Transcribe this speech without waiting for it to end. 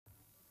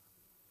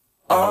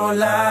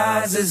All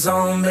eyes is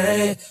on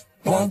me.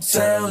 Won't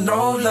tell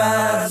no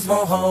lies,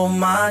 won't hold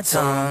my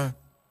tongue.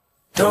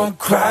 Don't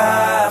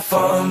cry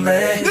for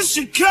me. This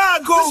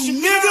Chicago,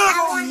 nigga.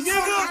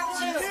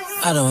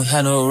 I don't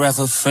have no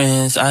rapper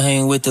friends, I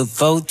hang with the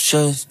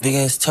Vultures. Big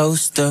ass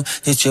toaster,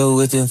 hit your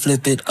whip and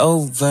flip it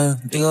over.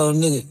 Big old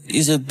nigga,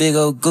 he's a big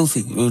old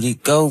goofy. Rudy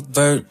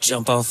Gobert,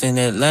 jump off in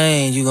that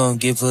lane, you gon'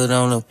 get put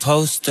on a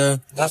poster.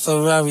 Got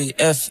Ferrari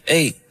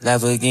F8,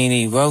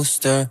 Lamborghini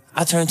Roadster.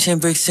 I turned 10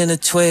 bricks into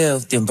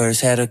 12, them birds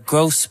had a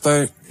growth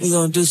spurt. We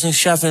gon' do some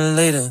shopping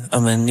later,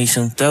 I'ma need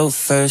some dough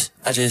first.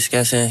 I just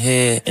got some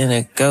head in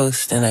a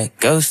ghost, and that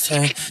ghost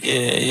turn.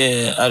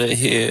 Yeah, out of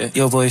here.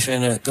 Your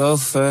boyfriend a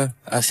gopher.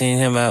 I seen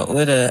him out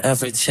with her, I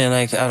pretend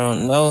like I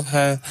don't know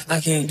her. I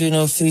can't do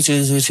no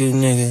features with you,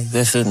 nigga,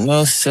 that's a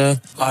no, sir.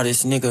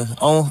 Hardest nigga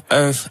on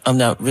earth, I'm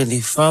not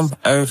really from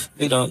earth.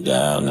 We don't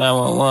dial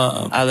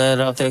 911, I let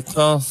off that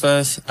call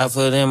first. I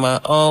put in my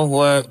own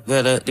work,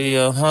 better do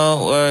your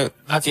homework.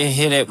 I can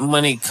hear that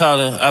money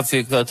calling, I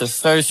pick up the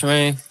first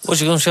ring. What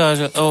you gonna charge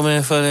an old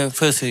man for that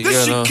pussy?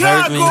 Girl, don't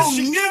hurt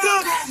me.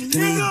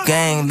 Three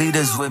gang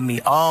leaders with me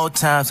all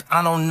times.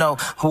 I don't know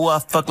who I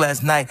fucked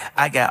last night.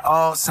 I got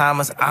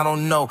Alzheimer's. I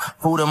don't know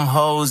who them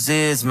hoes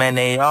is. Man,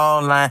 they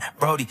all lying.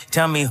 Brody,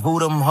 tell me who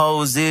them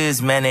hoes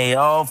is. Man, they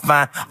all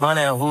fine. On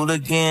that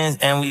hooligans,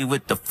 and we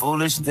with the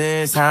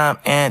foolishness. I'm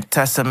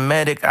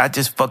anti-Semitic. I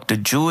just fucked a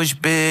Jewish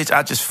bitch.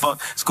 I just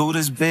fucked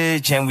Scooter's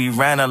bitch, and we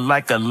ran her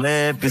like a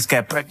Olympics.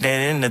 Got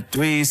pregnant in the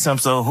threesome.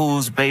 So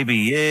whose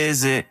baby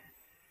is it?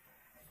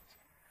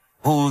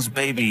 Whose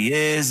baby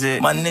is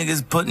it? My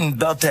niggas putting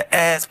belt to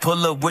ass,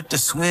 pull up with the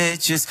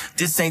switches.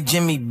 This ain't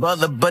Jimmy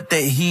Butler, but the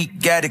heat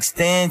got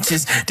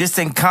extensions. This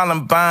ain't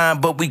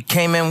Columbine, but we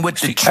came in with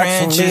the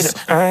trenches.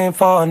 I ain't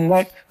for a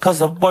neck, cause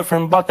her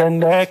boyfriend bought that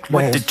necklace.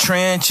 With the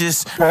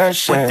trenches,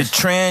 with the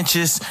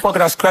trenches. Fuck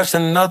it, I scratched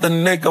another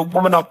nigga,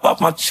 woman up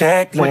off my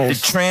checklist. With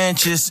the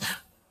trenches.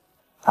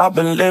 I've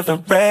been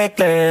living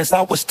reckless.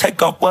 I was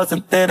takeoff,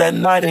 wasn't there that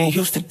night in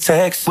Houston,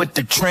 Texas. With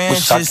the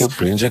trenches. Wish I could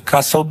bring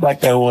Picasso back,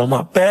 that was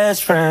my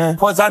best friend.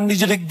 Boys, I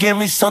need you to give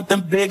me something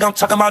big, I'm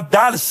talking about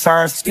dollar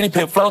signs. Skinny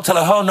pit flow, tell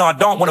her, oh no, I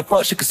don't wanna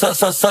fuck. She can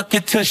suck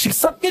it till she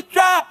suck it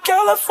dry.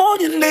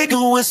 California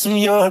nigga with some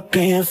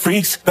European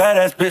freaks.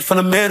 Badass bitch from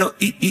the middle,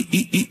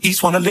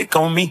 east wanna lick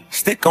on me,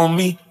 stick on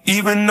me.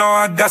 Even though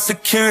I got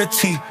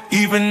security,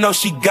 even though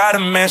she got a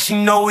man,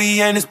 she know he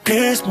ain't as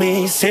pure as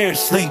me,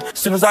 seriously.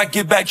 Soon as I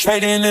get back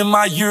trading in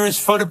my euros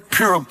for the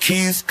Puro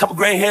keys. Couple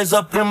gray hairs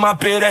up in my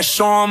beard, that's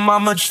showing my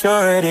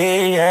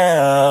maturity,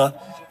 yeah.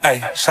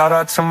 Hey, shout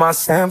out to my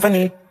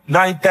symphony.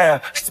 Ninth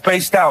there,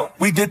 spaced out.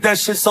 We did that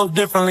shit so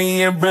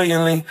differently and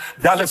brilliantly.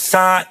 Dollar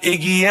sign,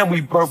 Iggy, and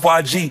we birth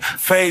YG.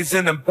 Phase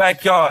in the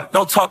backyard.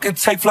 No talking,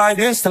 take flight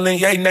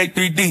instantly. 8 and 8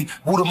 3D.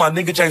 Woo to my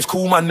nigga James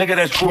Cool, my nigga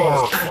that's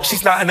drugs.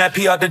 She's not in that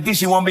P out the D.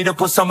 She want me to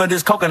put some of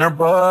this coke in her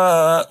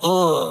butt.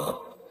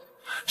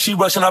 She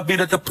rushing, I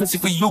beat at the pussy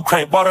for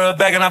Ukraine. Bought her a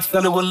bag and I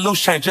filled it with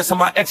loose change. Just on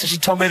my ex and she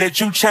told me that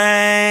you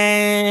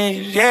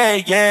changed.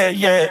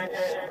 Yeah.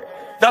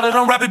 Dollar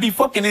don't rap it, be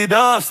fucking it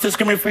up. Still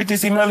screaming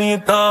 50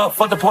 million thug.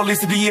 Fuck the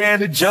police, the DA,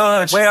 and the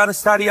judge. Way out of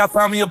study, I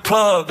found me a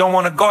plug. Don't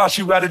wanna go out,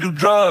 she rather do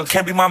drugs.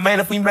 Can't be my man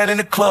if we met in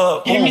the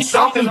club. Give me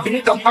something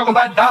big, I'm talking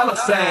about dollar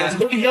signs.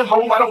 Look at your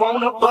home, I don't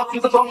wanna buck.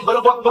 It's a buck, but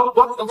a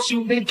buck. Don't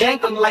shoot me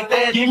gangster like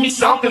that. Give me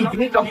something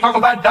big, I'm talking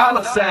about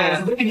dollar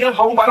signs. Look at your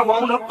home, I don't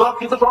wanna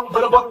buck. It's a buck,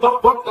 but a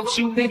buck. Don't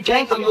shoot me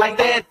gangster like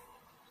that.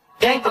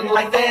 Gangster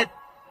like that.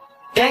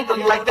 Gangster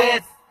like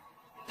that.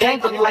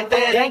 Gangster like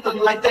that. Gangster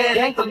like that.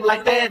 Gangster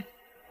like that.